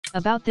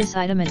About this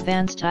item: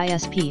 advanced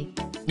ISP,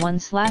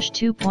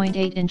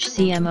 1/2.8-inch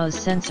CMOS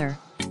sensor,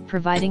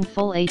 providing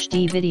full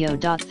HD video.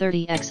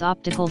 30x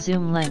optical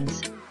zoom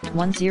lens,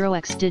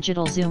 10x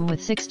digital zoom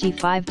with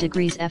 65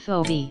 degrees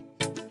FOV.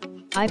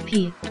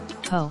 IP,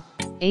 PoE,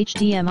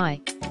 HDMI,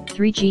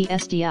 3G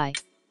SDI,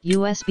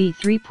 USB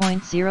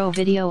 3.0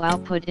 video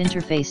output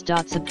interface.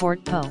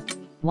 Support PoE,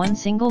 1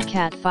 single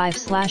Cat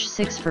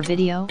 5/6 for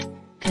video,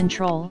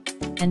 control,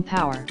 and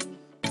power.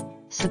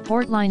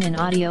 Support line and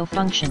audio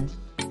function,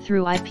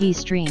 through IP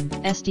stream,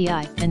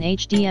 SDI, and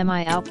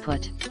HDMI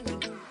output.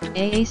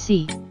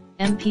 AAC,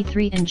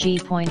 MP3 and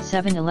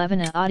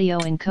G.711 audio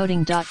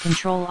encoding.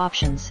 Control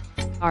options,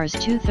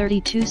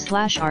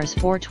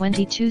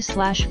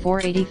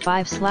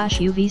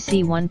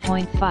 RS232/RS422/485/UVC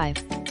 1.5,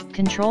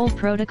 control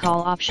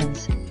protocol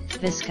options,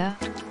 VISCA,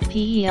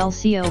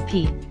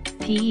 PELCOP,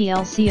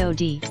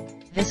 PELCOD,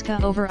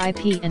 VISCA over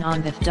IP and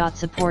ONVIF.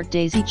 Support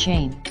daisy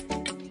chain.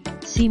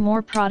 See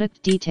more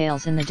product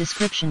details in the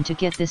description to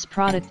get this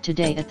product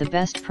today at the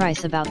best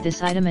price. About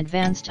this item: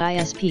 advanced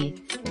ISP,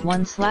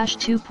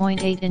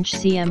 1/2.8-inch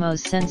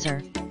CMOS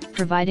sensor,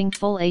 providing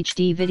full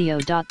HD video.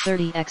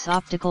 30x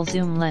optical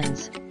zoom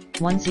lens,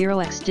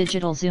 10x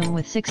digital zoom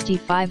with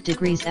 65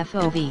 degrees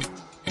FOV.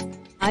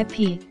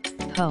 IP,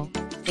 PoE,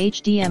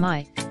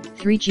 HDMI,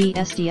 3G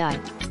SDI,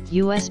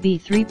 USB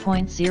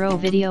 3.0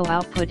 video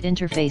output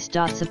interface.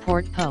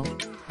 Support PoE,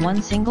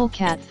 1 single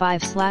Cat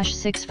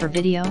 5/6 for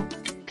video,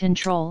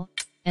 control,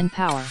 and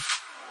power.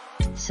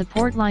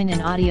 Support line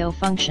and audio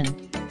function,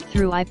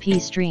 through IP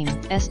stream,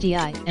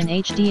 SDI, and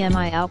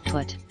HDMI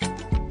output.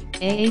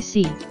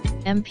 AAC,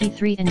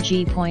 MP3 and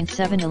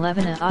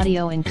G.711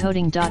 audio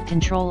encoding.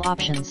 Control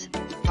options,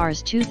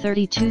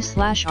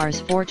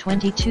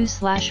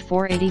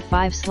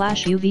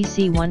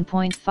 RS232/RS422/485/UVC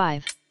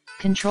 1.5,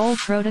 control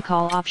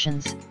protocol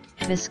options,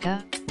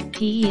 VISCA,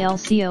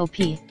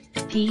 PELCOP,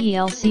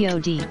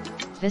 PELCOD,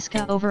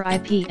 VISCA over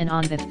IP and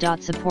ONVIF.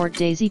 Support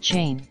daisy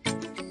chain.